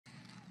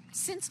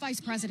Since Vice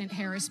President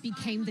Harris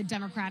became the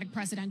Democratic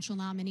presidential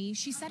nominee,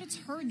 she said it's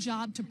her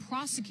job to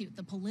prosecute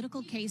the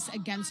political case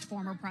against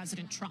former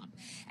President Trump.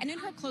 And in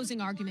her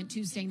closing argument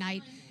Tuesday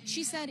night,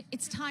 she said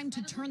it's time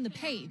to turn the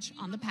page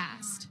on the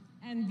past.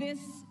 And this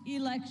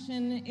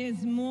election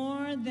is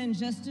more than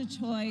just a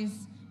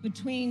choice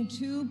between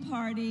two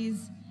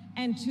parties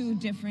and two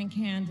different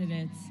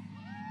candidates.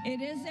 It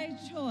is a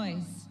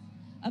choice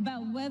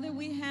about whether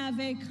we have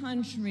a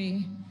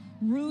country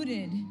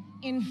rooted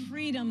in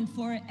freedom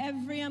for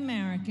every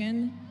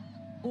American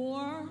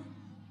or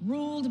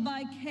ruled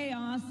by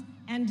chaos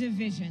and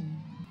division.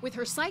 With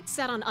her sights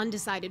set on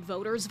undecided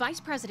voters,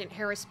 Vice President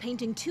Harris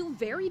painting two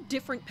very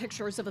different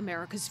pictures of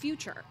America's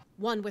future.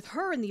 One with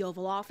her in the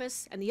Oval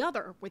Office and the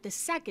other with the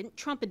second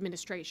Trump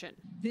administration.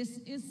 This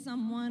is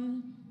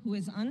someone who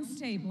is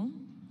unstable,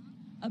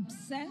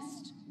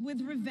 obsessed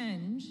with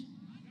revenge,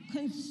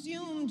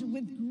 consumed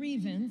with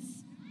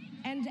grievance,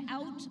 and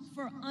out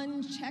for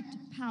unchecked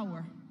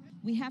power.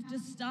 We have to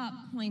stop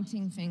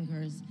pointing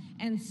fingers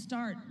and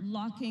start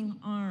locking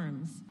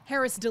arms.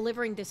 Harris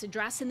delivering this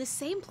address in the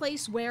same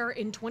place where,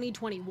 in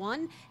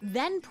 2021,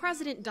 then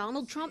President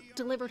Donald Trump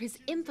delivered his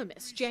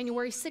infamous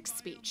January 6th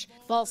speech,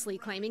 falsely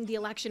claiming the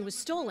election was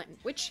stolen,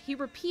 which he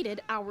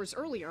repeated hours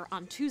earlier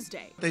on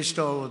Tuesday. They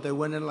stole it. They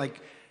went in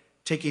like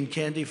taking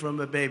candy from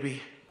a baby.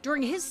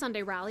 During his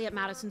Sunday rally at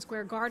Madison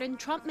Square Garden,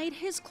 Trump made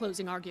his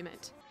closing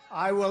argument.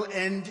 I will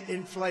end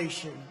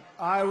inflation.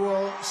 I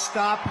will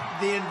stop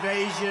the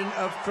invasion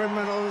of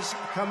criminals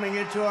coming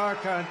into our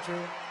country,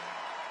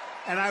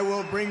 and I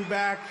will bring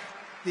back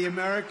the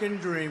American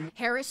dream.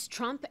 Harris,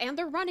 Trump, and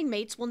their running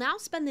mates will now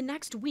spend the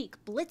next week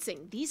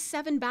blitzing these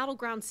 7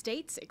 battleground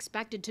states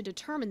expected to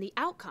determine the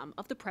outcome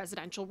of the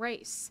presidential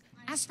race.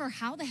 As for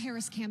how the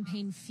Harris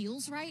campaign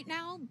feels right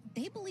now,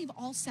 they believe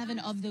all 7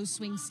 of those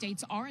swing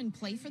states are in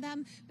play for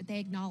them, but they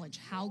acknowledge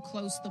how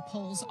close the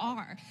polls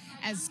are.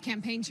 As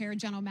campaign chair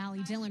Jen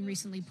O'Malley Dillon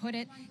recently put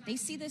it, they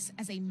see this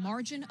as a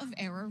margin of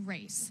error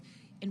race.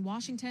 In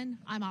Washington,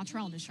 I'm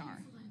Atrell Nishar.